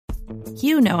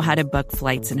You know how to book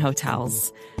flights and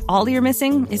hotels. All you're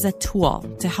missing is a tool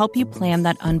to help you plan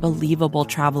that unbelievable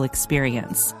travel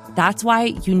experience. That's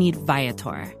why you need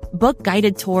Viator. Book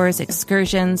guided tours,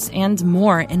 excursions, and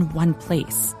more in one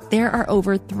place. There are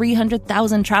over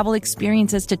 300,000 travel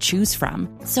experiences to choose from,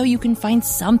 so you can find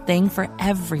something for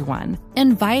everyone.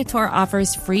 And Viator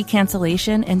offers free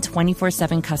cancellation and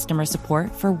 24/7 customer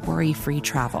support for worry-free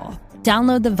travel.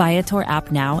 Download the Viator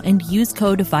app now and use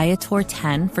code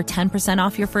Viator10 for 10%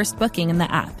 off your first booking in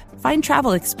the app. Find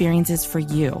travel experiences for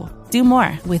you. Do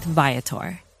more with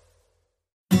Viator.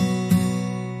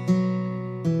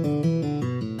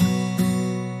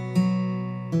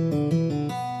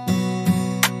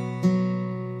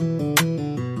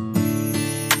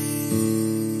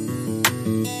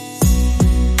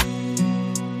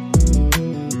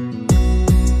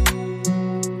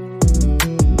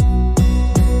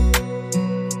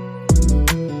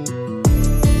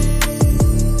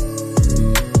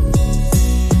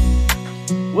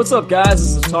 What's up, guys?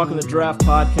 This is Talkin The Draft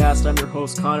podcast. I'm your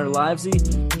host, Connor Livesey,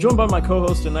 joined by my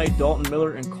co-host tonight, Dalton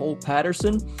Miller and Cole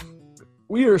Patterson.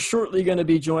 We are shortly going to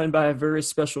be joined by a very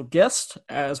special guest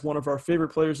as one of our favorite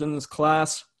players in this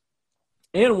class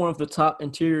and one of the top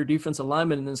interior defensive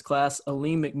linemen in this class,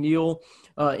 Alim McNeill,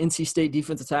 NC State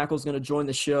defensive tackle, is going to join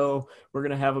the show. We're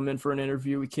going to have him in for an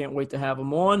interview. We can't wait to have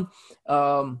him on.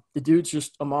 The dude's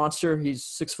just a monster. He's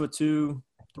 6'2",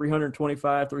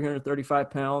 325, 335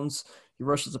 pounds. He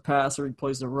rushes a passer. He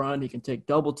plays the run. He can take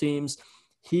double teams.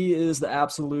 He is the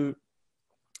absolute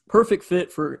perfect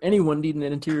fit for anyone needing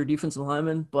an interior defensive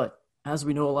lineman. But as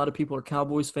we know, a lot of people are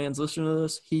Cowboys fans listening to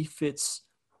this. He fits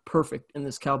perfect in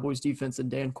this Cowboys defense and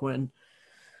Dan Quinn.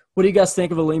 What do you guys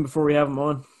think of Alim before we have him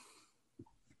on?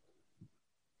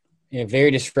 Yeah, very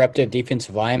disruptive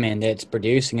defensive lineman that's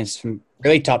producing some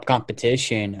really top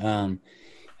competition. I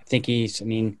think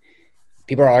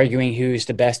people are arguing who's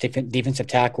the best defensive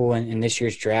tackle in this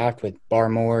year's draft. With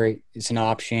Barmore, it's an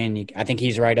option. I think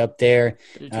he's right up there.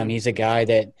 He's a guy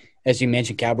that, as you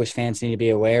mentioned, Cowboys fans need to be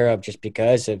aware of just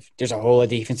because there's a hole of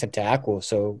defensive tackle.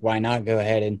 So why not go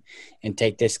ahead and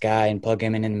take this guy and plug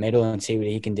him in the middle and see what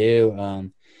he can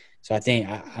do. So I think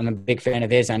I'm a big fan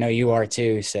of his. I know you are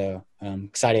too. So I'm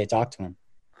excited to talk to him.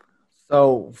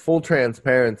 So full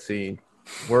transparency,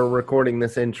 we're recording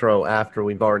this intro after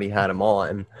we've already had him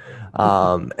on.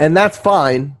 And that's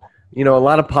fine. You know, a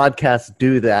lot of podcasts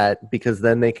do that because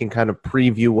then they can kind of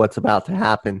preview what's about to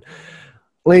happen.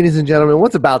 Ladies and gentlemen,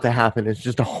 what's about to happen is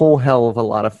just a whole hell of a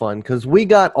lot of fun because we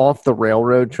got off the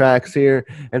railroad tracks here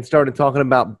and started talking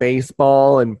about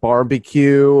baseball and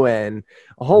barbecue and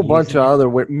a whole bunch of other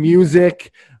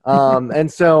music.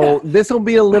 And so this will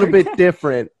be a little bit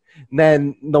different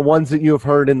than the ones that you have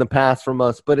heard in the past from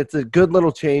us, but it's a good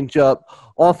little change up.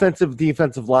 Offensive,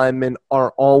 defensive linemen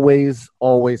are always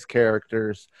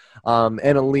characters,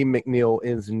 and Alim McNeill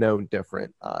is no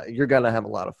different. You're going to have a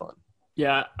lot of fun.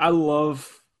 Yeah, I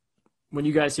love when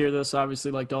you guys hear this.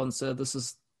 Obviously, like Dalton said, this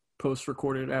is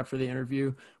post-recorded after the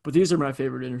interview, but these are my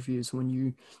favorite interviews when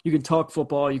you can talk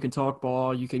football, you can talk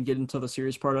ball, you can get into the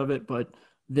serious part of it, but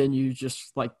then you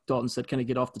just, like Dalton said, kind of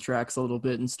get off the tracks a little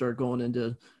bit and start going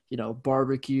into,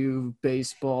 barbecue,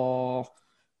 baseball,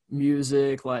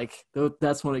 music. Like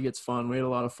that's when it gets fun. We had a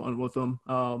lot of fun with them.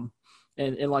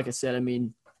 And like I said,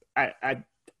 I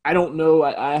don't know.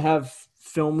 I have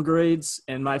film grades,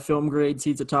 and my film grades,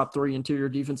 he's a top 3 interior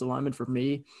defensive lineman for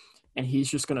me, and he's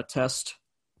just going to test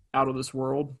out of this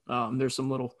world. There's some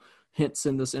little hints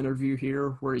in this interview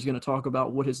here where he's going to talk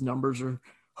about what his numbers are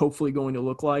hopefully going to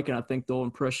look like, and I think they'll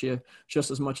impress you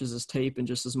just as much as his tape and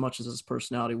just as much as his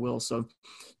personality will. So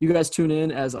you guys tune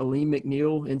in as Alim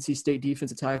McNeill, NC State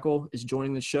defensive tackle, is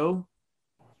joining the show.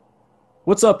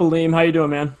 What's up, Alim? How you doing,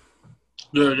 man?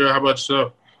 Good. How about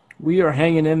yourself? We are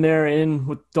hanging in there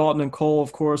with Dalton and Cole,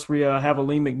 of course. We have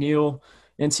Alim McNeill,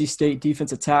 NC State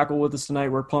defensive tackle, with us tonight.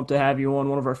 We're pumped to have you on,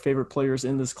 one of our favorite players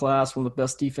in this class, one of the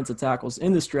best defensive tackles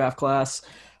in this draft class.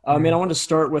 I want to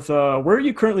start with where are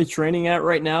you currently training at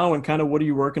right now, and kind of what are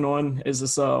you working on as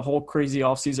this whole crazy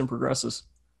offseason progresses?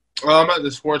 I'm at the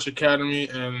Sports Academy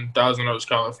in Thousand Oaks,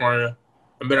 California.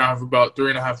 I've been out for about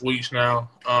 3.5 weeks now.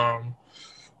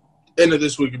 End of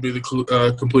this week would be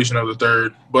the completion of the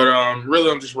third. But really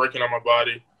I'm just working on my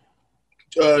body,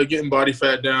 getting body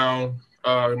fat down,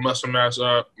 muscle mass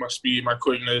up, my speed, my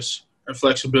quickness, and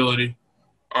flexibility,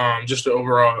 just to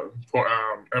overall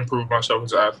improve myself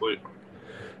as an athlete.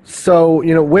 So,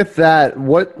 with that,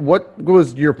 what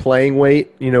was your playing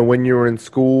weight, when you were in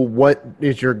school? What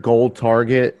is your goal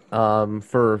target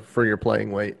for your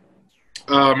playing weight?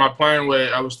 My playing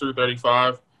weight, I was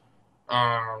 335.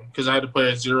 because I had to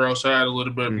play at 0, so I had a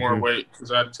little bit more weight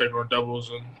because I had to take on doubles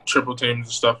and triple teams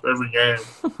and stuff every game.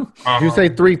 Did you say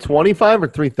 325 or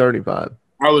 335?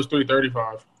 I was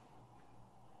 335.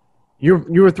 You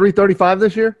were 335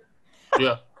 this year?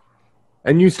 Yeah.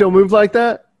 And you still move like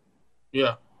that?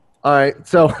 Yeah. All right.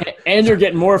 So and you're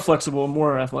getting more flexible and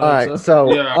more athletic. all right.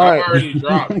 So yeah, all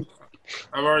right.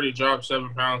 I've already dropped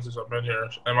 7 pounds since I've been here,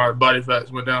 and my body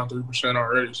fat's went down 3%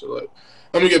 already. So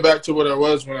let me get back to what I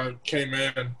was when I came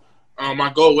in. My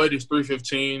goal weight is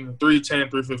 315, 310,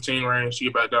 315 range to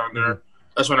get back down there.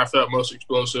 That's when I felt most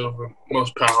explosive, and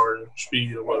most power and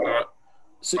speed and whatnot.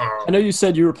 So, I know you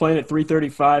said you were playing at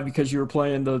 335 because you were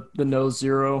playing the nose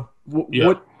 0. What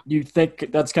do you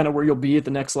think that's kind of where you'll be at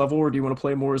the next level, or do you want to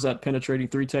play more as that penetrating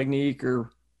 3 technique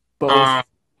or both?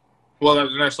 Well,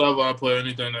 at the next level, I'll play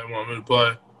anything they want me to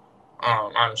play,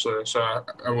 honestly. So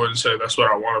I wouldn't say that's what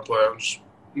I want to play. I'm just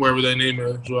wherever they need me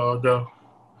is where I'll go.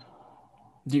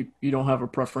 You don't have a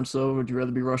preference, though? Would you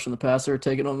rather be rushing the passer or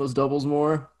taking on those doubles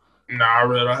more? Nah, I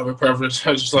really don't have a preference.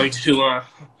 I just like to line.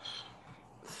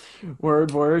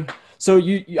 Word. So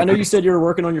I know you said you were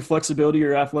working on your flexibility,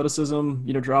 your athleticism,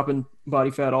 dropping body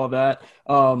fat, all that.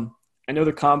 I know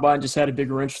the combine just had a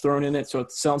big wrench thrown in it, so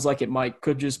it sounds like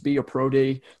could just be a pro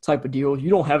day type of deal. You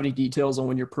don't have any details on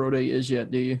when your pro day is yet,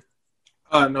 do you?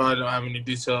 No, I don't have any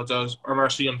details. I'm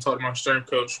actually going to talk to my strength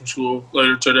coach from school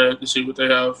later today to see what they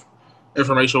have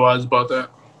information-wise about that.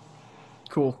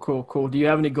 Cool. Do you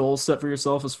have any goals set for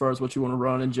yourself as far as what you want to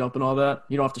run and jump and all that?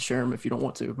 You don't have to share them if you don't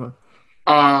want to, but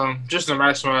just to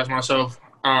maximize myself.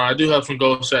 I do have some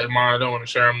goals set in mind. I don't want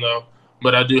to share them though,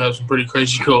 but I do have some pretty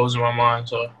crazy goals in my mind.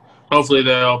 So hopefully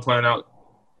they all plan out.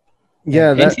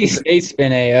 Yeah, NC State's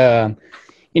been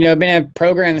a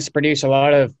program that's produced a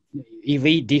lot of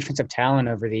elite defensive talent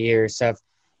over the years. So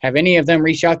have any of them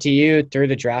reached out to you through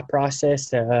the draft process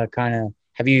to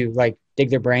have you dig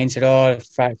their brains at all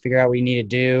to figure out what you need to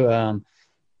do?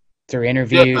 Through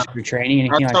interviews, through training,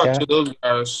 anything like that? I talk to those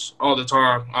guys all the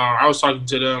time. I was talking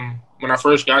to them when I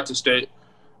first got to state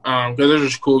because they're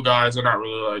just cool guys. They're not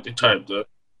really the type that,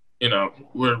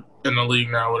 we're in the league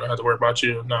now. We don't have to worry about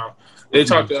you. No. They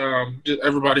talk to just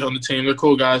everybody on the team. They're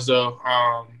cool guys, though.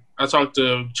 I talked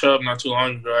to Chubb not too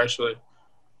long ago, actually,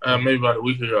 maybe about a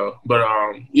week ago. But,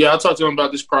 I talked to them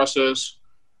about this process.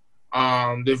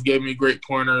 They've gave me great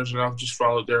pointers, and I've just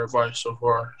followed their advice so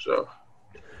far,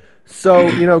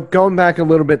 So, going back a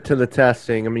little bit to the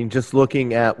testing, just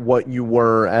looking at what you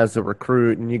were as a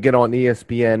recruit, and you get on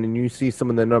ESPN and you see some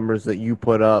of the numbers that you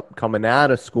put up coming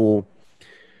out of school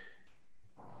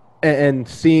and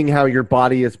seeing how your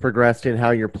body has progressed and how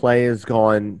your play has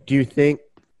gone, do you think,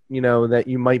 that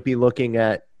you might be looking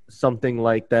at something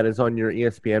like that is on your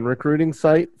ESPN recruiting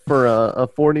site for a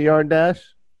 40-yard dash?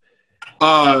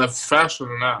 Faster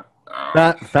than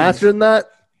that. Faster than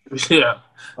that? Yeah.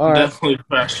 All right. Definitely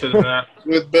faster than that.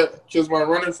 Because my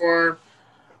running form,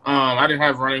 I didn't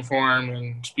have running form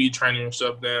and speed training and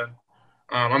stuff then.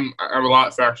 I'm a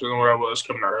lot faster than what I was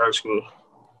coming out of high school.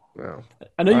 Wow.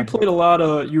 I know you played a lot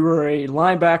of – you were a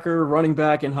linebacker, running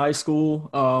back in high school.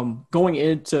 Going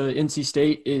into NC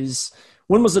State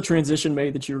when was the transition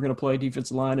made that you were going to play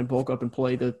defensive line and bulk up and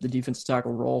play the defensive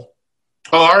tackle role?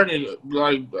 Oh, I already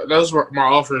those were my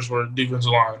offers were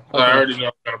defensive line. Okay. I already knew I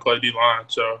was going to play D line,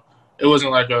 so it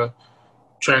wasn't like a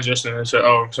transition and said,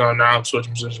 "Oh, so now I'm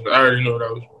switching positions." I already knew what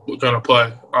I was going to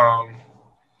play.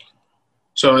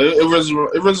 So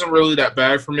it wasn't really that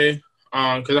bad for me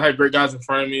because I had great guys in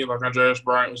front of me, like Andreas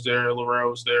Bryant was there,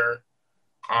 Larrell was there.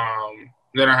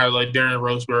 Then I had Darian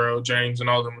Roseborough, James, and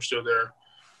all of them were still there.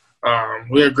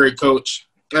 We had a great coach.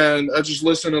 And I just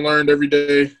listened and learned every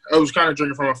day. I was kind of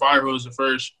drinking from a fire hose at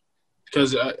first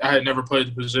because I had never played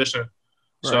the position.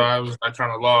 So I was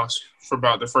kind of lost for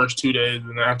about the first 2 days.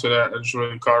 And then after that, I just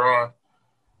really caught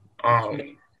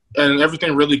on. And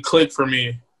everything really clicked for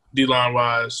me,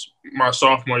 D-line-wise, my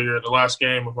sophomore year. The last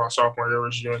game of my sophomore year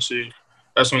was UNC.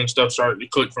 That's when stuff started to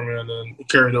click for me, and then it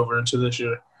carried over into this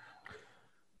year.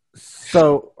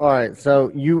 So, all right. So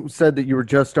you said that you were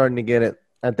just starting to get it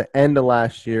at the end of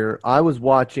last year. I was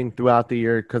watching throughout the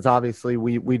year because obviously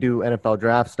we do NFL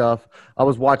draft stuff. I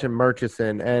was watching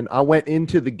Murchison, and I went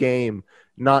into the game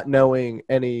not knowing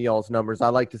any of y'all's numbers. I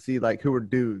like to see who are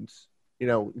dudes.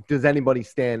 Does anybody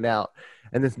stand out?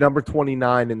 And this number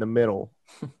 29 in the middle,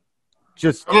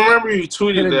 just I remember you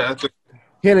tweeted that.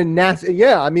 Hit a nasty.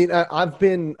 Yeah, I've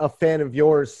been a fan of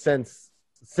yours since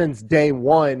day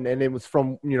one, and it was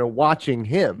from watching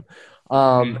him.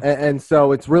 And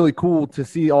so it's really cool to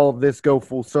see all of this go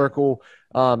full circle,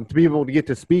 to be able to get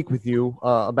to speak with you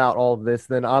about all of this.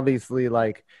 Then obviously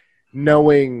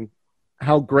knowing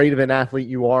how great of an athlete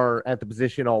you are at the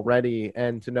position already,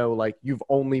 and to know like you've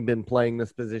only been playing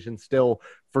this position still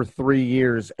for 3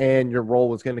 years and your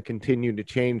role is going to continue to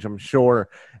change, I'm sure,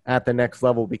 at the next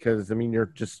level, because I mean you're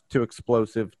just too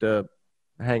explosive to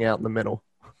hang out in the middle.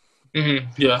 Mm-hmm.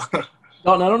 Yeah.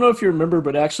 Dalton, I don't know if you remember,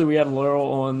 but actually we had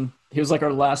Laurel on. He was like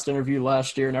our last interview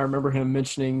last year, and I remember him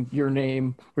mentioning your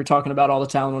name. We were talking about all the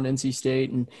talent on NC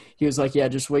State, and he was like, yeah,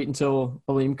 just wait until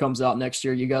Alim comes out next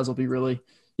year. You guys will be really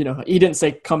 – he didn't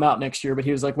say come out next year, but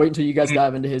he was like, wait until you guys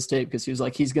dive into his tape, because he was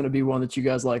like, he's going to be one that you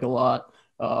guys like a lot.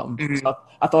 So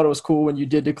I thought it was cool when you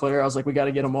did declare. I was like, we got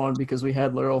to get him on, because we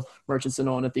had Laurel Murchison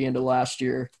on at the end of last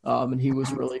year, and he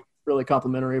was really, really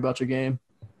complimentary about your game.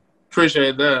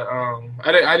 Appreciate that.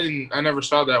 I never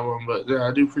saw that one, but yeah,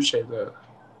 I do appreciate that.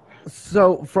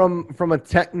 So from a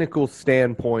technical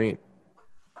standpoint,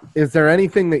 is there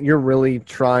anything that you're really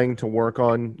trying to work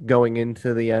on going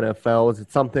into the NFL? Is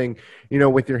it something,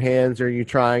 with your hands? Are you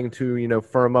trying to,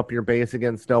 firm up your base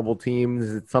against double teams?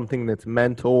 Is it something that's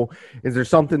mental? Is there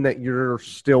something that you're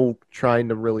still trying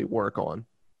to really work on?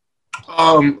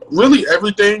 Really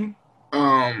everything.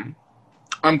 I'm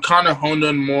kind of honed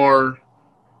in more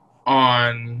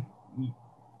on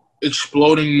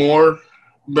exploding more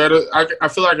better. I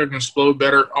feel like I can explode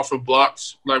better off of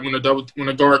blocks. Like when a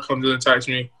guard comes in and attacks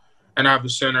me and I have the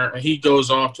center and he goes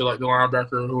off to like the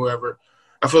linebacker or whoever,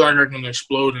 I feel like I can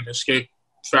explode and escape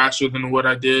faster than what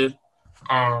I did.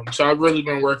 So I've really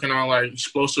been working on like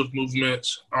explosive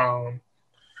movements.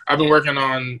 I've been working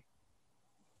on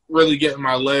really getting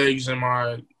my legs and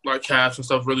my like calves and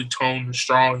stuff really toned and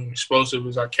strong and explosive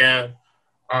as I can.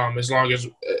 As long as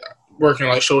working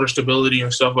like shoulder stability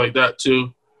and stuff like that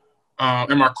too,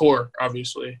 and my core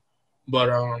obviously. But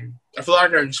I feel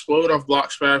like I can explode off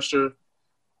blocks faster.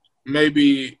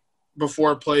 Maybe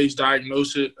before plays,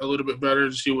 diagnose it a little bit better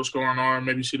to see what's going on.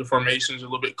 Maybe see the formations a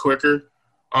little bit quicker,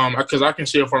 because I can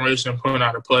see a formation and put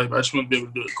out a play, but I just want to be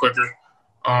able to do it quicker.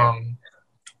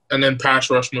 And then pass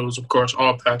rush moves, of course,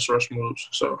 all pass rush moves.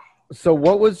 So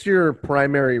what was your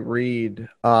primary read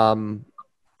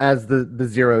as the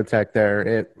zero tech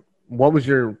there? What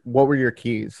were your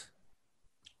keys?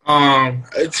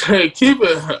 To keep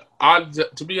it odd,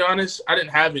 to be honest, I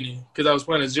didn't have any because I was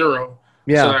playing a zero.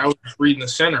 Yeah. So I was reading the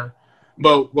center.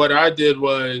 But what I did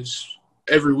was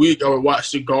every week I would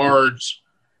watch the guards,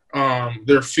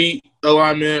 their feet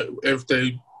alignment, if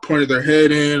they pointed their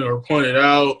head in or pointed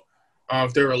out,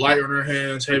 if they were light on their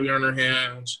hands, heavy on their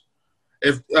hands.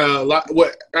 If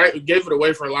what I gave it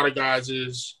away for a lot of guys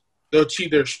is they'll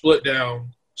cheat their split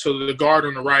down. So the guard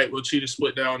on the right will cheat a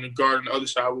split down, and the guard on the other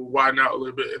side will widen out a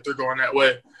little bit if they're going that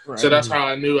way. Right. So that's how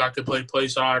I knew I could play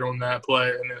side on that play.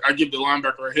 And then I give the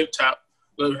linebacker a hip tap,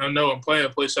 let him know I'm playing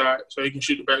play side so he can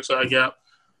shoot the backside gap.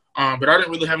 But I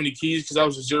didn't really have any keys because I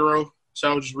was a zero.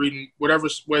 So I was just reading whatever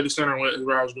way the center went is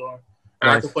where I was going.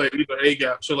 And nice. I could play either A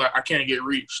gap. So, like, I can't get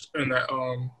reached in that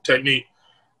technique.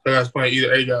 So I was playing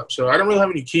either A gap. So I didn't really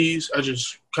have any keys. I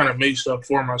just kind of made stuff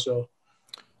for myself.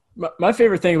 My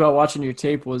favorite thing about watching your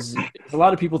tape was a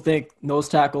lot of people think nose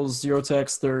tackles, zero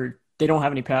techs, they don't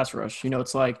have any pass rush.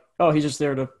 It's like, oh, he's just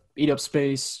there to eat up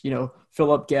space,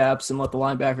 fill up gaps and let the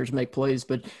linebackers make plays.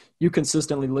 But you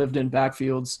consistently lived in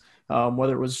backfields,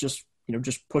 whether it was just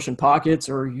pushing pockets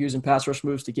or using pass rush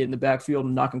moves to get in the backfield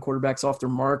and knocking quarterbacks off their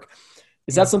mark.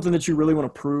 Is that something that you really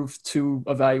want to prove to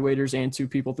evaluators and to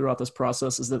people throughout this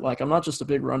process, is that, like, I'm not just a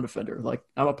big run defender. Like,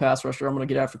 I'm a pass rusher. I'm going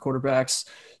to get after quarterbacks.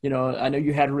 I know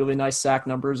you had really nice sack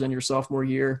numbers in your sophomore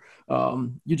year.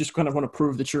 You just kind of want to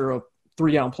prove that you're a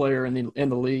 3-down player in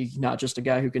the league, not just a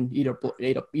guy who can eat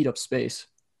up space.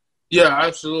 Yeah,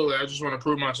 absolutely. I just want to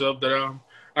prove myself that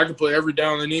I can play every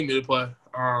down they need me to play,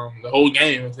 the whole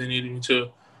game if they needed me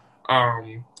to.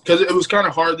 Because it was kind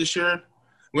of hard this year.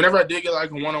 Whenever I did get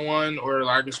like a one-on-one or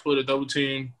like a split a double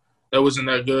team that wasn't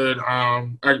that good, I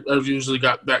usually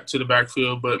got back to the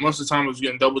backfield. But most of the time I was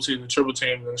getting double teams and triple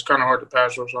teams, and it's kind of hard to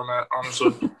pass rush on that,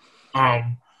 honestly.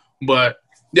 But,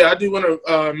 yeah, I do want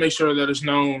to make sure that it's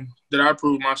known that I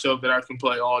prove myself that I can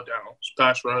play all downs,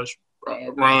 pass rush,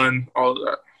 run, all of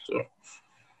that. So,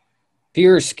 if you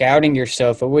were scouting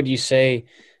yourself, what would you say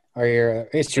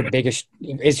is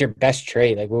your best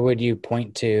trait? Like, what would you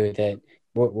point to that –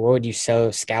 what would you sell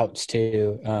scouts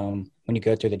to when you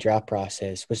go through the draft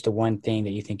process? What's the one thing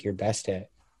that you think you're best at?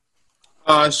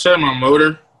 I say my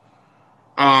motor.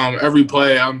 Every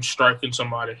play, I'm striking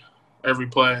somebody. Every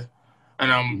play. And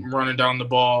I'm running down the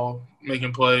ball,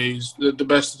 making plays the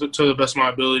best to the best of my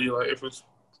ability. Like, if it's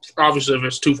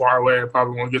too far away, I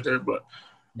probably won't get there. But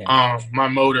my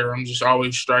motor, I'm just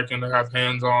always striking to have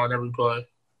hands on every play.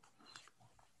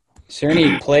 Is there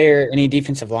any player, any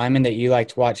defensive lineman that you like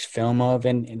to watch film of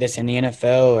in the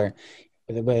NFL, or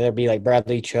whether it be like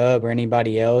Bradley Chubb or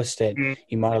anybody else that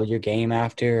you model your game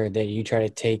after, or that you try to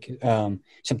take some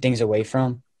things away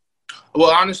from?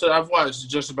 Well, honestly, I've watched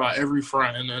just about every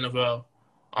front in the NFL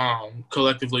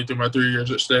collectively through my 3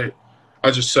 years at State.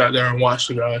 I just sat there and watched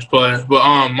the guys play.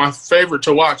 But my favorite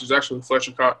to watch is actually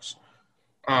Fletcher Cox.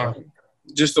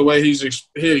 Just the way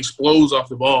he explodes off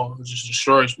the ball, it just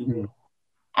destroys people.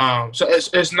 So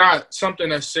it's not something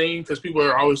that's seen because people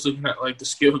are always looking at like the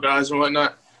skill guys and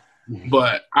whatnot.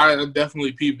 But I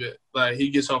definitely peep it. Like, he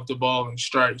gets off the ball and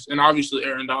strikes. And obviously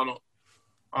Aaron Donald.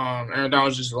 Aaron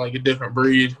Donald's just like a different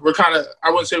breed. We're kind of, I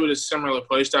wouldn't say with a similar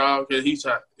play style because he's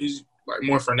like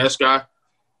more finesse guy.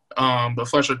 But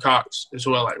Fletcher Cox is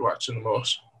who I like watching the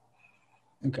most.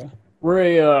 Okay.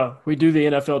 We do the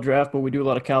NFL draft, but we do a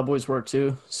lot of Cowboys work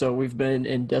too. So we've been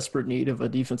in desperate need of a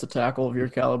defensive tackle of your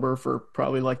caliber for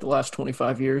probably like the last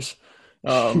 25 years.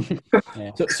 Yeah.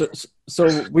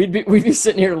 So we'd be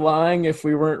sitting here lying if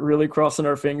we weren't really crossing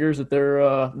our fingers that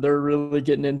they're really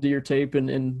getting into your tape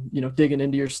and digging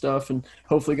into your stuff and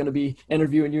hopefully going to be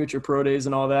interviewing you at your pro days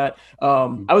and all that.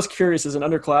 I was curious, as an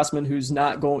underclassman who's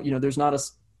not going,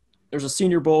 there's a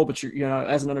Senior Bowl, but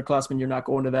as an underclassman, you're not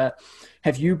going to that.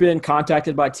 Have you been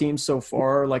contacted by teams so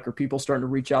far? Like, are people starting to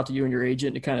reach out to you and your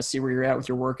agent to kind of see where you're at with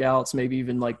your workouts? Maybe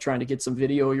even like trying to get some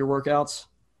video of your workouts?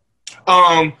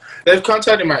 They've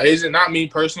contacted my agent, not me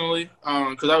personally,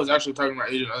 because I was actually talking to my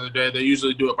agent the other day. They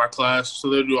usually do it by class, so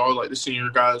they do all like the senior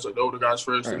guys, like the older guys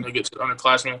first, and they get to the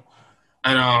underclassmen.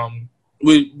 And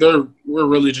we're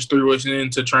really just 3 weeks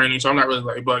into training, so I'm not really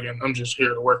like bugging. I'm just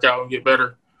here to work out and get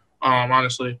better,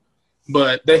 honestly.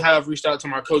 But they have reached out to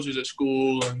my coaches at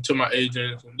school and to my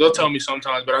agents, and they'll tell me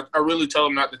sometimes, but I really tell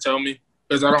them not to tell me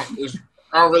because I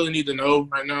don't really need to know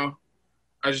right now.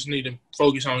 I just need to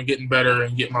focus on getting better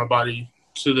and get my body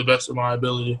to the best of my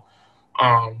ability.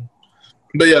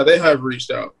 But yeah, they have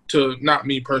reached out to, not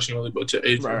me personally, but to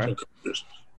agents and coaches.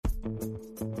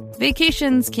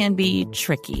 Vacations can be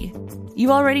tricky.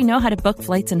 You already know how to book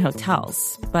flights and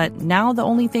hotels, but now the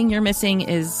only thing you're missing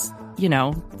is,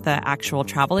 the actual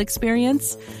travel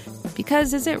experience.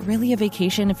 Because is it really a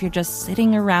vacation if you're just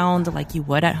sitting around like you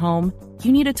would at home?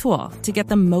 You need a tool to get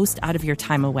the most out of your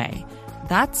time away.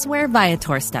 That's where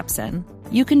Viator steps in.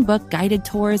 You can book guided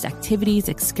tours, activities,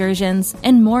 excursions,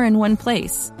 and more in one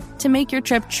place to make your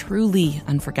trip truly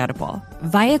unforgettable.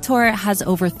 Viator has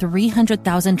over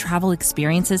 300,000 travel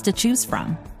experiences to choose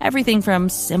from. Everything from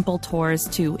simple tours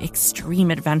to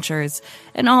extreme adventures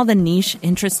and all the niche,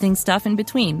 interesting stuff in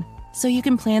between. So you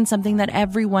can plan something that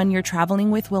everyone you're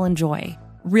traveling with will enjoy.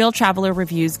 Real traveler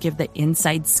reviews give the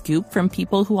inside scoop from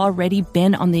people who already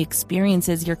been on the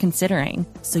experiences you're considering,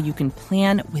 so you can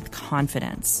plan with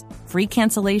confidence. Free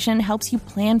cancellation helps you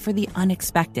plan for the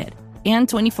unexpected. And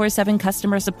 24/7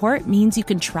 customer support means you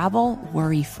can travel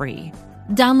worry-free.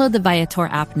 Download the Viator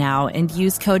app now and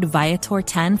use code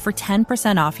Viator10 for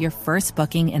 10% off your first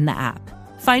booking in the app.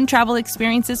 Find travel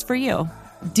experiences for you.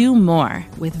 Do more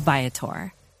with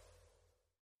Viator.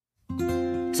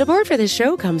 Support for this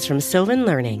show comes from Sylvan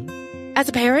Learning. As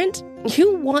a parent,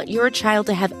 you want your child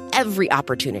to have every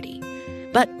opportunity,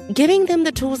 but giving them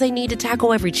the tools they need to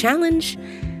tackle every challenge,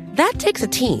 that takes a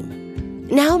team.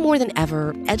 Now more than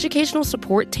ever, educational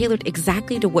support tailored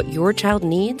exactly to what your child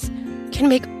needs can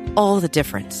make all the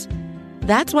difference.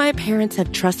 That's why parents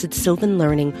have trusted Sylvan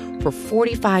Learning for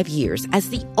 45 years as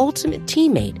the ultimate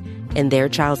teammate in their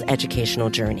child's educational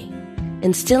journey,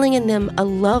 instilling in them a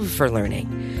love for learning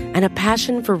and a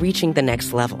passion for reaching the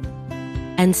next level.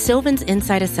 And Sylvan's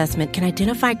Insight Assessment can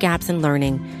identify gaps in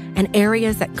learning and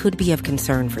areas that could be of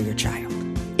concern for your child.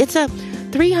 It's a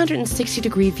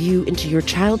 360-degree view into your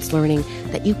child's learning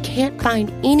that you can't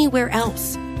find anywhere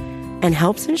else, and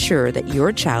helps ensure that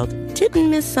your child didn't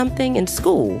miss something in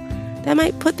school that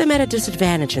might put them at a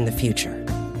disadvantage in the future.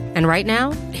 And right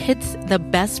now, it's the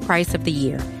best price of the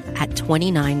year at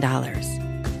 $29.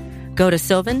 Go to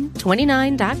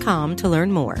sylvan29.com to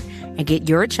learn more and get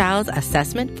your child's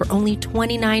assessment for only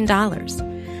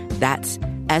 $29. That's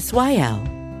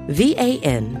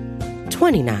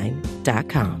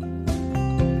SYLVAN29.com.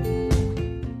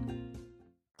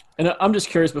 And I'm just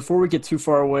curious, before we get too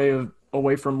far away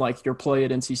from like your play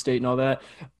at NC State and all that,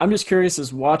 I'm just curious,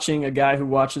 as watching a guy who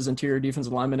watches interior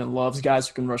defensive linemen and loves guys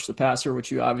who can rush the passer,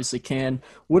 which you obviously can.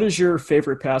 What is your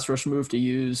favorite pass rush move to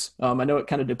use? I know it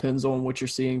kind of depends on what you're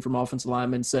seeing from offensive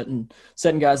linemen, setting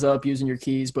guys up, using your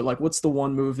keys, but like, what's the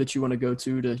one move that you want to go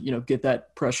to get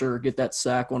that pressure or get that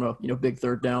sack on a big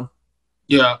third down?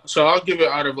 Yeah, so I'll give it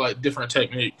out of like different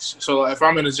techniques. So if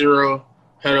I'm in a zero,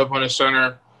 head up on the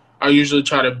center, I usually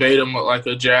try to bait them with like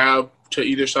a jab to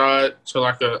either side, so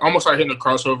like almost like hitting a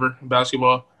crossover in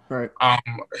basketball. Right.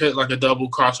 Hit like a double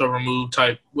crossover move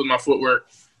type with my footwork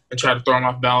and try to throw them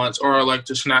off balance, or I like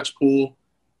to snatch pull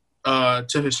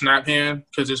to his snap hand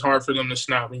because it's hard for them to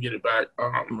snap and get it back.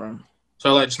 Right. So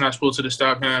I like to snatch pull to the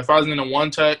snap hand. If I was in a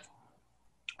one tech,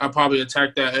 I'd probably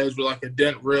attack that edge with like a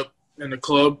dent rip and the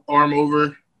club arm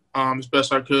over as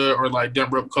best I could, or like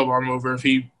dent rip club arm over. If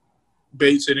he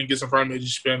baits it and gets in front of me,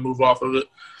 just spin, move off of it.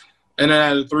 And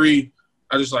then at a 3,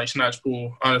 I just like snatch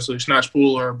pull, honestly. Snatch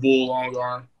pull or bull long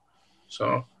arm.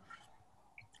 So,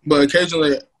 but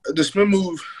occasionally the spin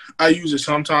move, I use it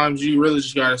sometimes. You really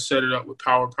just got to set it up with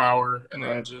power, and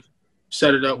then just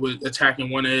set it up with attacking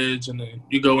one edge, and then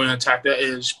you go in and attack that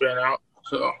edge, spin out.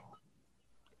 So,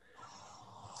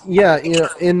 yeah,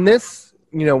 in this,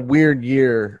 weird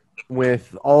year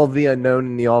with all of the unknown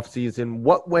in the offseason,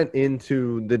 what went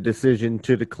into the decision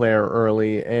to declare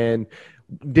early, and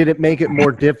did it make it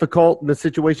more difficult, the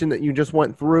situation that you just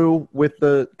went through with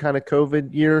the kind of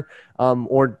COVID year,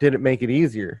 or did it make it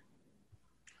easier?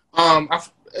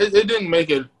 It didn't make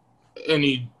it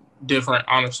any different,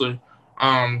 honestly,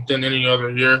 than any other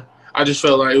year. I just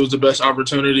felt like it was the best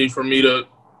opportunity for me to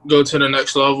go to the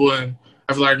next level, and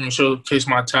I feel like I can showcase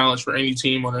my talents for any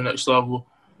team on the next level,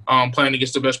 playing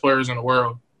against the best players in the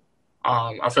world.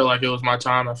 I feel like it was my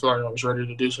time. I feel like I was ready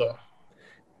to do so.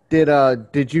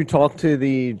 Did you talk to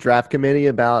the draft committee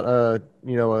about a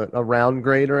round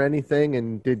grade or anything,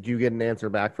 and did you get an answer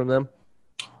back from them?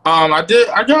 I did.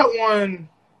 I got one.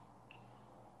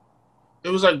 It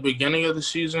was like beginning of the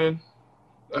season.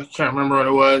 I can't remember what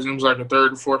it was. It was like a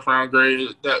 3rd or 4th round grade.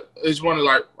 That is one of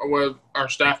like what our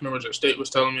staff members at State was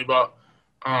telling me about.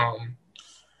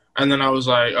 And then I was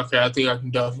like, okay, I think I can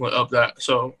definitely up that.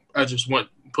 So I just went,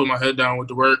 put my head down with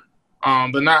the work.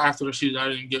 But not after the season. I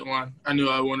didn't get one. I knew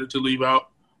I wanted to leave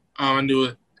out. I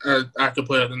knew I could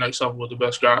play at the next level with the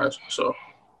best guys. So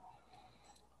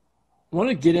I want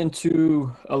to get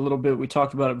into a little bit. We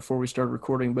talked about it before we started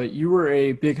recording, but you were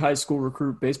a big high school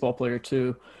recruit baseball player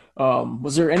too.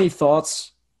 Was there any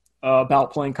thoughts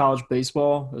about playing college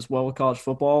baseball as well as college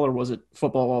football, or was it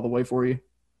football all the way for you?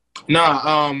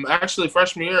 Nah, actually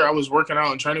freshman year I was working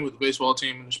out and training with the baseball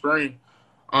team in the spring.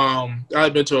 I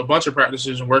had been to a bunch of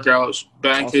practices and workouts,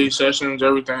 batting cage sessions,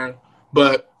 everything.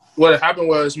 But what had happened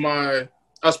was I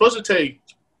was supposed to take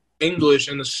English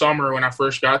in the summer when I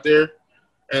first got there,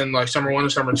 and like summer 1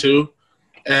 and summer 2,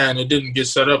 and it didn't get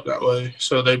set up that way.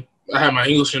 So I had my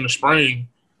English in the spring,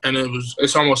 and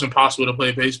it's almost impossible to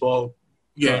play baseball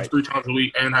games 3 times a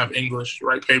week and have English,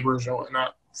 write papers and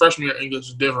whatnot. Freshman year English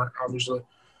is different, obviously.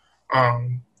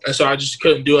 And so I just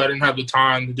couldn't do it. I didn't have the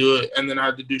time to do it. And then I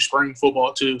had to do spring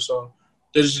football too. So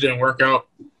it just didn't work out.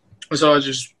 And so I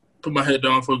just put my head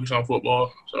down and focused on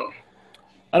football. So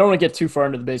I don't want to get too far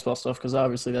into the baseball stuff because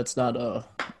obviously that's not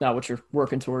what you're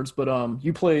working towards. But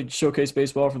you played showcase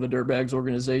baseball for the Dirtbags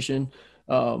organization.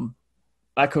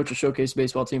 I coach a showcase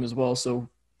baseball team as well. So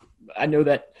I know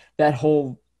that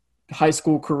whole high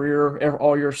school career,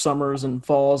 all your summers and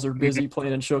falls are busy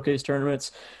playing in showcase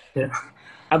tournaments. Yeah.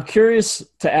 I'm curious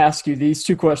to ask you these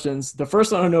 2 questions. The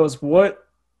first one I know is what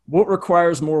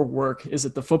requires more work? Is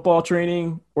it the football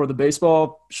training or the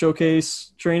baseball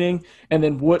showcase training? And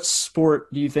then what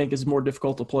sport do you think is more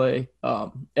difficult to play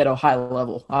at a high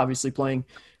level? Obviously playing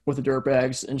with the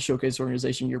Dirtbags and showcase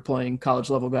organization, you're playing college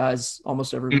level guys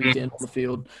almost every weekend on the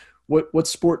field. What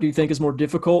sport do you think is more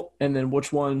difficult? And then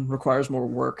which one requires more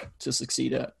work to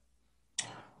succeed at?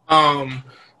 I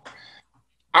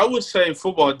would say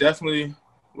football definitely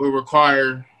will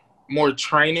require more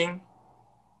training,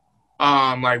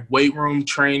 like weight room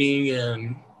training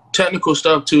and technical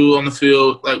stuff too on the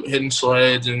field, like hitting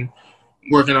sleds and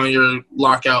working on your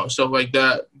lockout and stuff like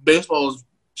that. Baseball is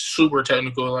super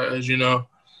technical, like, as you know.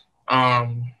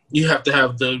 You have to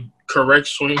have the correct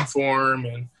swing form,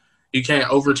 and you can't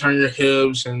overturn your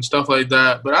hips and stuff like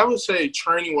that. But I would say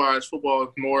training-wise, football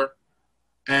is more.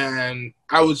 And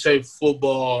I would say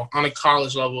football on a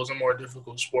college level is a more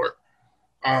difficult sport.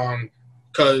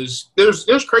 Because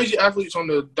there's crazy athletes on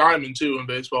the diamond too in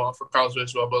baseball for college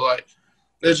baseball, but like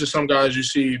there's just some guys you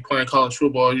see playing college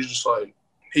football, you're just like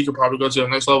he could probably go to the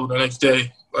next level the next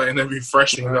day, like, and they'd be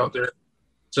freshmen out there.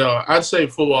 So I'd say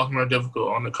football is more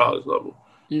difficult on the college level.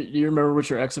 You remember what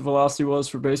your exit velocity was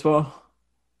for baseball?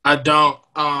 I don't.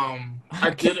 I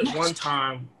did it one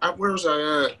time. Where was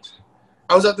I at?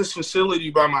 I was at this facility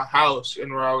by my house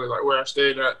in Raleigh, like where I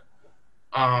stayed at.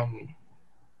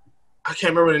 I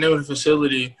can't remember the name of the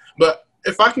facility, but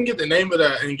if I can get the name of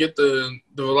that and get the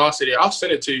velocity, I'll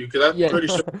send it to you because I'm pretty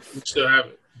sure you still have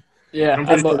it. Yeah,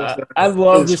 I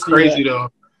love this. It's crazy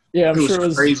though. Yeah, I'm It sure it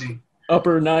was crazy.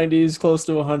 upper 90s, close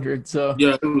to 100. So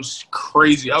Yeah, it was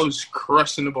crazy. I was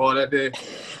crushing the ball that day.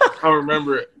 I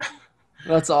remember it.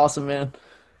 that's awesome, man.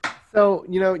 So,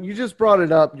 you just brought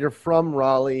it up. You're from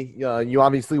Raleigh. You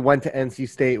obviously went to NC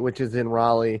State, which is in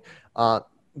Raleigh.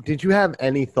 Did you have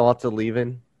any thoughts of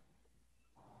leaving?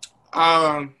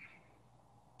 I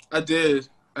did,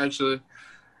 actually.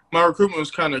 My recruitment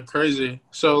was kind of crazy.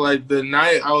 So, like, the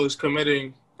night I was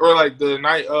committing, or, like, the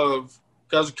night of –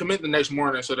 because I was committing the next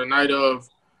morning. So, the night of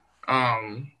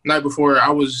night before, I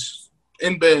was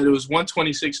in bed. It was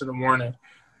 1:26 in the morning.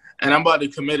 And I'm about to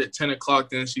commit at 10 o'clock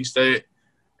to NC State.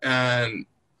 And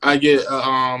I get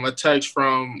a text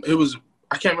from –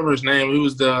 I can't remember his name. He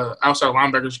was the outside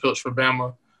linebackers coach for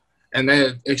Bama. And they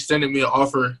had extended me an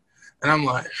offer. And I'm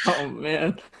like – Oh,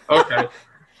 man. Okay.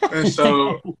 And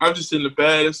so I'm just in the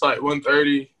bed. It's like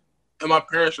 1:30, and my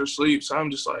parents are asleep. So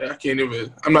I'm just like,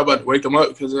 I'm not about to wake them up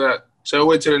because of that. So I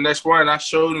wait till the next morning. I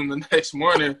showed them the next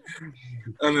morning,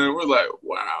 and then we're like,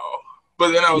 wow.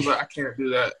 But then I was like, I can't do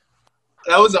that.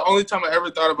 That was the only time I ever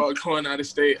thought about going out of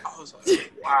state. I was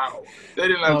like, wow. They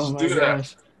didn't let us do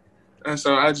that. And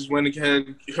so I just went ahead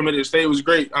and committed to state. It was a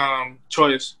great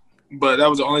choice. But that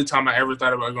was the only time I ever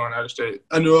thought about going out of state.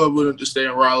 I knew I wanted to stay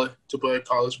in Raleigh to play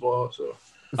college ball. So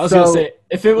I was going to say,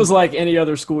 if it was like any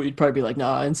other school, you'd probably be like,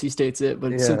 nah, NC State's it.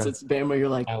 But since it's Bama, you're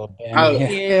like, Alabama.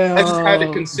 yeah. I just had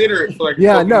to consider it for like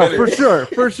minutes.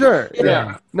 For sure.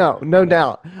 Yeah. No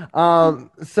doubt.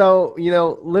 So,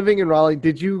 living in Raleigh,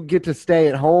 did you get to stay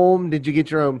at home? Did you get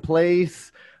your own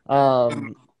place?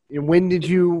 When did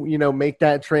you, make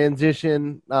that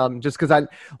transition? Just because I'm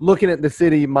looking at the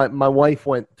city, my wife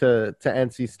went to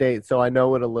NC State, so I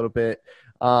know it a little bit.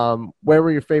 Where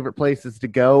were your favorite places to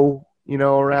go,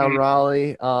 around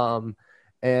Raleigh?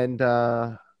 And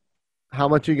how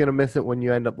much are you going to miss it when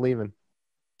you end up leaving?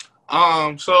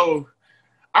 So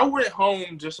I went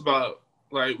home just about,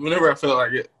 like, whenever I felt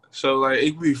like it. So, like,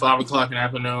 it could be 5 o'clock in the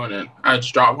afternoon, and I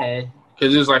just drove home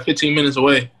because it was, like, 15 minutes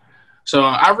away. So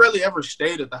I rarely ever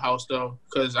stayed at the house, though,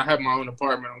 because I had my own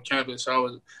apartment on campus.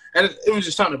 And it was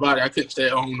just something about it. I couldn't stay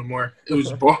at home no more. It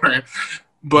was boring.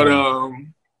 But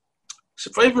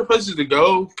so favorite places to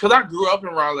go, because I grew up in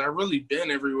Raleigh. I've really been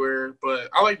everywhere. But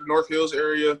I like the North Hills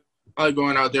area. I like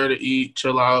going out there to eat,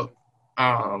 chill out.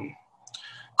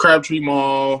 Crabtree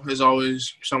Mall is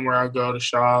always somewhere I go to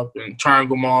shop, and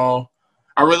Triangle Mall.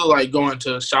 I really like going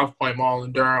to South Point Mall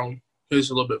in Durham. It's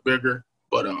a little bit bigger.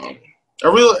 But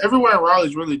everywhere in Raleigh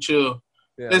is really chill.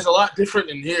 Yeah. It's a lot different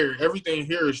than here. Everything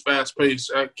here is fast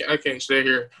paced. I can't stay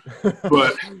here,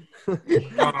 but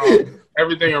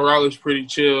everything in Raleigh is pretty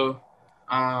chill.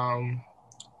 And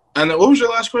then what was your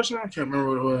last question? I can't remember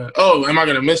what it was. Oh, am I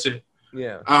gonna miss it?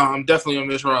 Yeah. I'm definitely gonna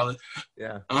miss Raleigh.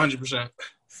 Yeah. 100%.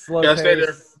 I stayed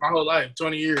there my whole life,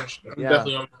 20 years. I'm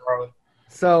definitely gonna miss Raleigh.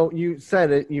 So you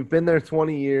said it. You've been there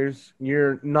 20 years.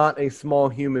 You're not a small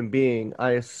human being.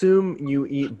 I assume you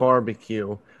eat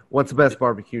barbecue. What's the best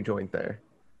barbecue joint there?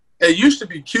 It used to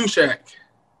be Q Shack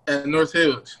at North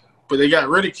Hills, but they got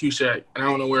rid of Q Shack, and I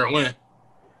don't know where it went.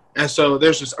 And so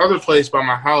there's this other place by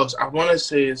my house. I want to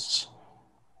say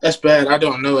that's bad. I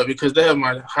don't know it because they have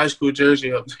my high school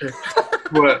jersey up there.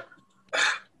 But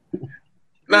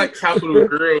not Capital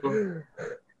Grill.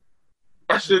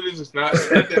 I should have just not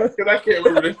said that because I can't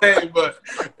remember the name, but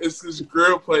it's this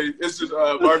grill place. It's this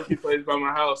barbecue place by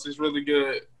my house. It's really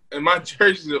good. And my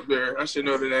jersey's up there. I should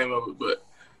know the name of it, but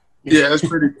yeah, it's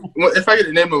pretty – if I get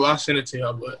the name of it, I'll send it to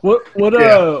y'all. But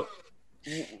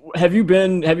have you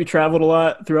traveled a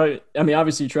lot throughout – I mean,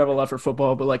 obviously you travel a lot for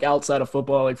football, but like outside of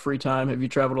football, like free time, have you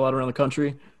traveled a lot around the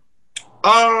country?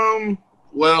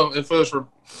 Well, if it was for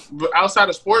outside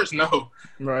of sports, no.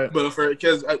 Right. But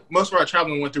because most of our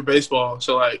traveling went through baseball,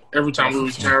 so like every time we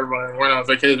went on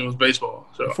vacation, it was baseball.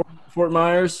 So Fort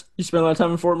Myers, you spent a lot of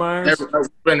time in Fort Myers. I've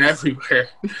been everywhere,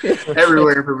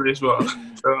 everywhere for baseball.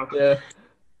 So. Yeah.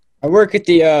 I worked with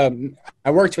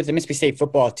the Mississippi State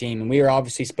football team, and we were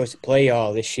obviously supposed to play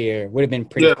y'all this year. Would have been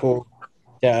pretty cool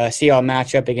to see y'all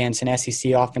match up against an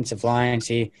SEC offensive line,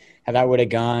 see how that would have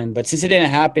gone. But since it didn't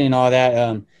happen and all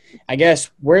that, I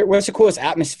guess what's the coolest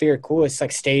atmosphere, coolest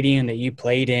like stadium that you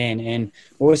played in, and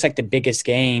what was like the biggest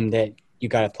game that you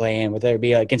got to play in, whether it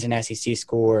be like against an SEC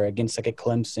school or against like a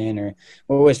Clemson, or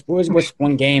what was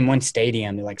one game, one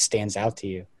stadium that like stands out to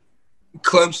you?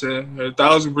 Clemson,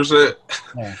 1,000%.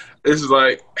 Yeah. It's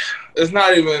like it's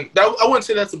not even that. I wouldn't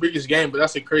say that's the biggest game, but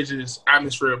that's the craziest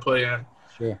atmosphere to play in.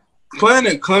 Sure. Playing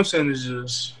in Clemson is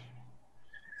just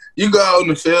you go out in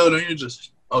the field and you're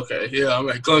just okay. Yeah, I'm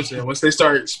at Clemson. Once they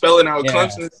start spelling out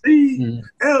Clemson,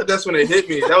 that's when it hit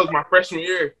me. That was my freshman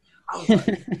year. I was like,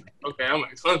 okay, I'm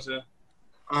at Clemson.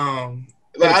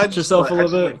 You had to pinch yourself a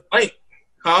little bit?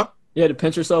 Huh? You had to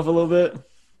pinch yourself a little bit?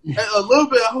 A little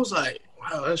bit. I was like,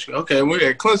 wow, that's good. Okay, we're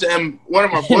at Clemson. And one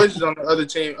of my boys is on the other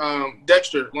team,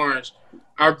 Dexter Lawrence.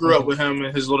 I grew up with him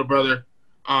and his little brother.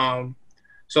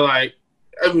 So, like,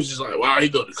 it was just like, wow, he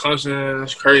go to Clemson.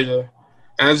 That's crazy.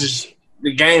 And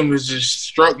the game was just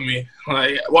struck me.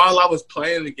 Like, while I was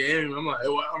playing the game, I'm like,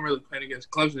 well, I'm really playing against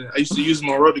Clemson. I used to use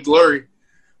my road to glory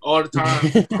all the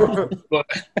time. But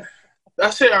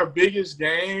I'd say our biggest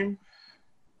game,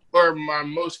 or my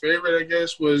most favorite, I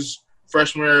guess, was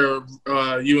freshman year of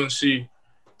UNC.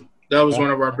 That was one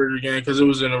of our bigger games because it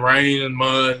was in the rain and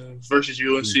mud versus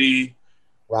UNC.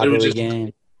 Rivalry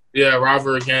game. Yeah,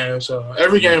 rivalry game. So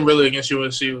every game really against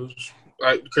UNC was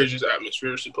like the craziest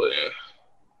atmosphere to play in.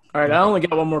 All right, I only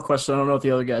got one more question. I don't know what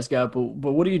the other guys got, but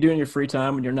what do you do in your free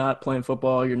time when you're not playing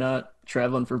football, you're not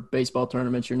traveling for baseball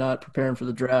tournaments, you're not preparing for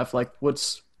the draft? Like,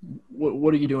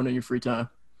 what are you doing in your free time?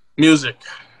 Music,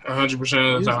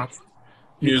 100% of the time.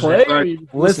 You Music. play?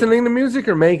 Listening to music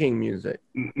or making music?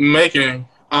 Making.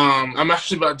 I'm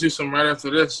actually about to do some right after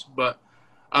this, but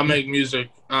I make music.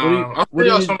 I'll tell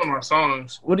y'all some of my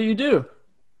songs. What do you do?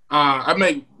 I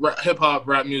make hip-hop,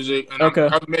 rap music, and Okay.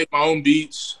 I make my own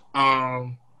beats.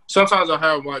 Sometimes I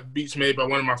have like beats made by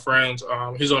one of my friends.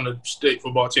 He's on the state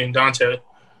football team, Dante.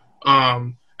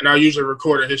 And I usually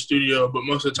record at his studio, but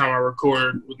most of the time I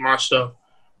record with my stuff.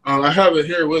 I have it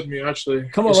here with me, actually.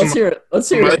 Come on, let's hear it. Let's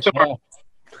hear it.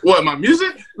 What, my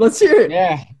music? Let's hear it.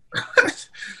 Yeah.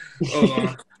 Hold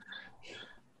on.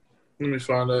 Let me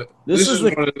find it. This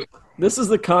is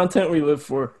the content we live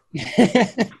for.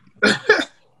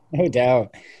 No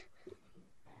doubt.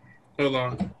 Hold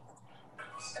on.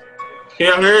 Can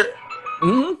y'all hear it?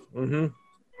 Mm-hmm. Mm-hmm.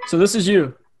 So this is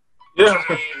you. Yeah.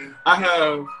 I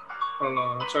have – hold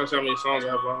on. I'm trying to see how many songs I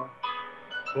have on.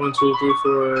 1, 2, 3,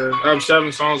 4. I have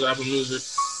 7 songs on Apple Music.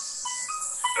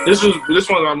 This one's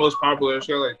my most popular. It's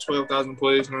got like 12,000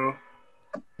 plays now.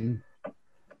 I'm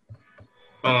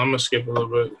going to skip a little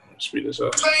bit. Speed this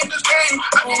up.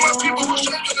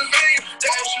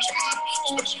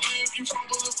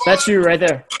 That's you right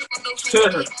there.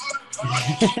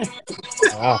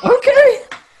 Wow. Okay.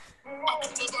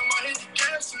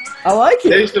 I like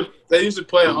They it. used to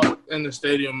play in the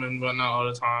stadium and whatnot all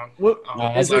the time. What,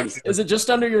 that's is it just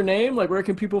under your name? Like, where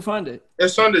can people find it?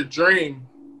 It's under Dream.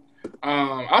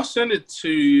 I'll send it to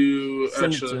you. Send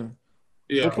it actually, to me.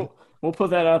 yeah. We'll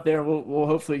put that out there. We'll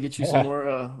hopefully get you some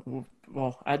more.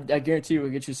 I guarantee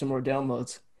we'll get you some more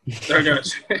downloads. I got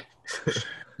you.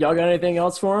 Y'all got anything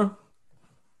else for him?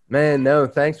 Man, no.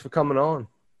 Thanks for coming on.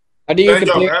 How do you Thank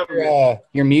y'all for compare having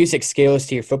your music skills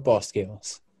to your football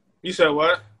skills? You said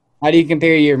what? How do you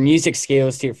compare your music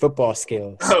skills to your football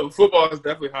skills? Oh, football is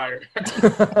definitely higher.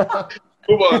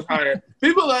 Football is higher.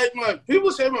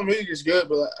 People say my music is good,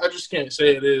 but I just can't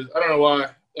say it is. I don't know why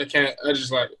I can't. I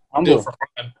just do it for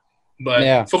fun. But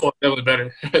Yeah. football is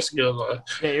definitely better skills.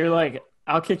 Yeah, you're like,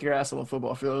 I'll kick your ass on the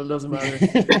football field. It doesn't matter.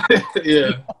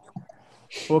 Yeah.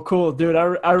 Well, cool, dude.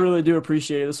 I really do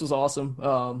appreciate it. This was awesome.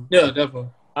 Yeah, definitely.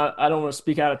 I don't want to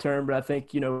speak out of turn, but I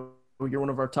think you're one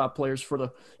of our top players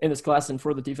in this class and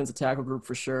for the defensive tackle group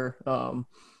for sure.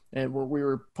 And we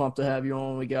were pumped to have you on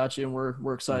when we got you, and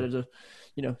we're excited to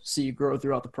see you grow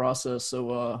throughout the process.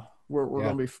 So we're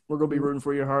gonna be rooting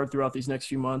for you hard throughout these next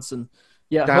few months. And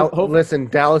yeah, listen,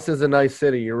 Dallas is a nice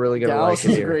city. You're really gonna Dallas like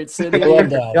it is a here. great city. I love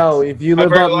Dallas. Yo, if you I've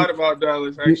live heard a up, lot about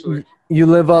Dallas, actually. you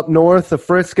live up north of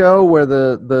Frisco, where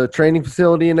the training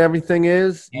facility and everything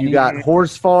is. You got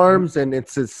horse farms, and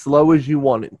it's as slow as you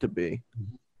want it to be.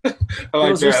 I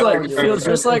like Feels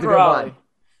just like Raleigh.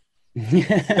 Is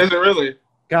it really?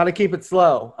 Got to keep it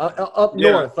slow up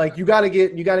north. Like you got to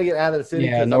get out of the city.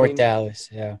 Yeah, North Dallas.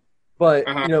 Yeah. But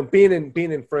being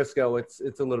in Frisco, it's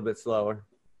a little bit slower.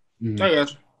 I got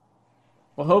you.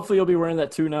 Well, hopefully you'll be wearing that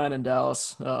 2-9 in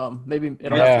Dallas. Maybe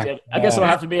it'll have to be. I guess it'll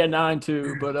have to be a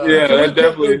 9-2. But that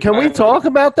definitely. Can we talk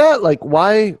about that? Like,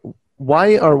 why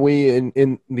are we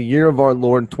in the year of our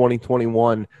Lord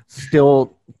 2021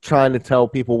 still trying to tell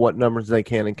people what numbers they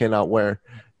can and cannot wear?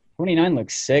 29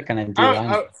 looks sick on a D I line.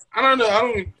 don't know.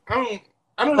 I don't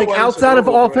know. Like why outside of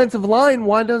it's a offensive line,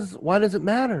 why does it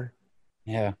matter?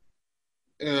 Yeah.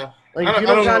 Yeah. Like I if you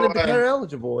don't know kind of why. declare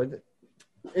eligible.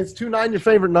 Is 2-9 your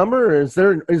favorite number, or is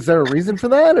there a reason for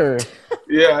that? Or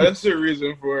Yeah, that's the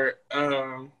reason for it.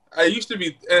 I used to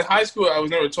be in high school. I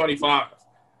was number 25,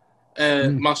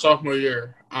 and my sophomore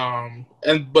year.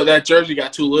 But that jersey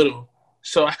got too little,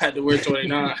 so I had to wear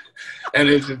 29,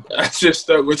 and I just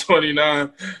stuck with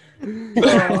 29.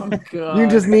 Oh, God. You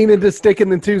just needed to stick in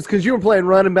the twos because you were playing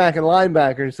running back and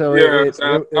linebacker. So Yeah, it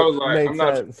I was like, made I'm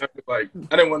not sense. like,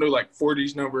 I didn't want to do like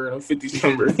 40s number and a 50s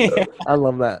number. So. I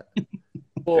love that.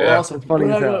 Well, Yeah. awesome. It's funny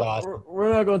we're, as not hell. gonna,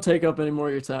 we're not going to take up any more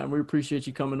of your time. We appreciate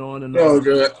you coming on, and Oh,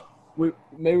 good.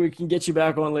 maybe we can get you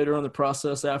back on later on the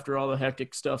process after all the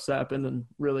hectic stuff's happened, and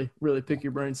really pick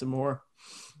your brain some more.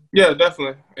 Yeah,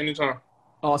 definitely. Anytime.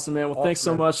 Awesome, man. Well, Awesome, thanks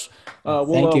so man. much.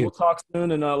 Thank you. We'll talk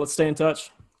soon, and let's stay in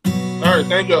touch. All right,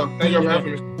 thank y'all. Thank y'all for Yeah,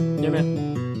 having me. Yeah,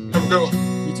 man. Have a good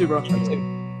one. You too, bro.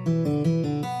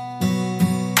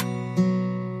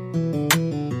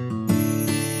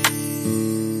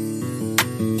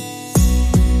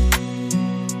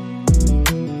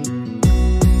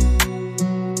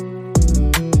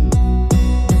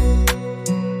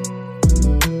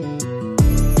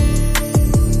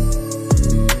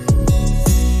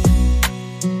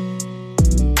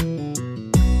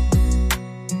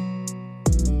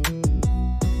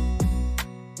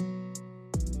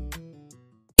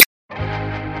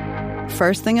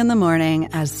 First thing in the morning,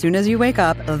 as soon as you wake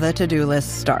up, the to-do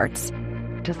list starts.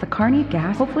 Does the car need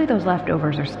gas? Hopefully those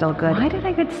leftovers are still good. Why did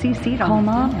I get CC'd on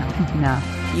Mom? No.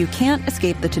 You can't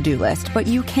escape the to-do list, but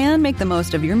you can make the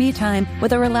most of your me time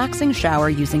with a relaxing shower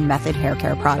using Method Hair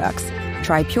Care products.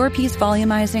 Try Pure Peace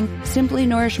Volumizing, Simply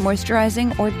Nourish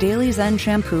Moisturizing, or Daily Zen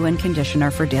Shampoo and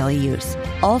Conditioner for daily use.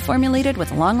 All formulated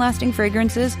with long-lasting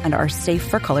fragrances and are safe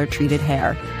for color-treated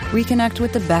hair. Reconnect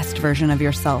with the best version of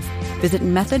yourself. Visit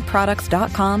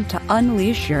methodproducts.com to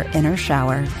unleash your inner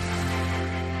shower.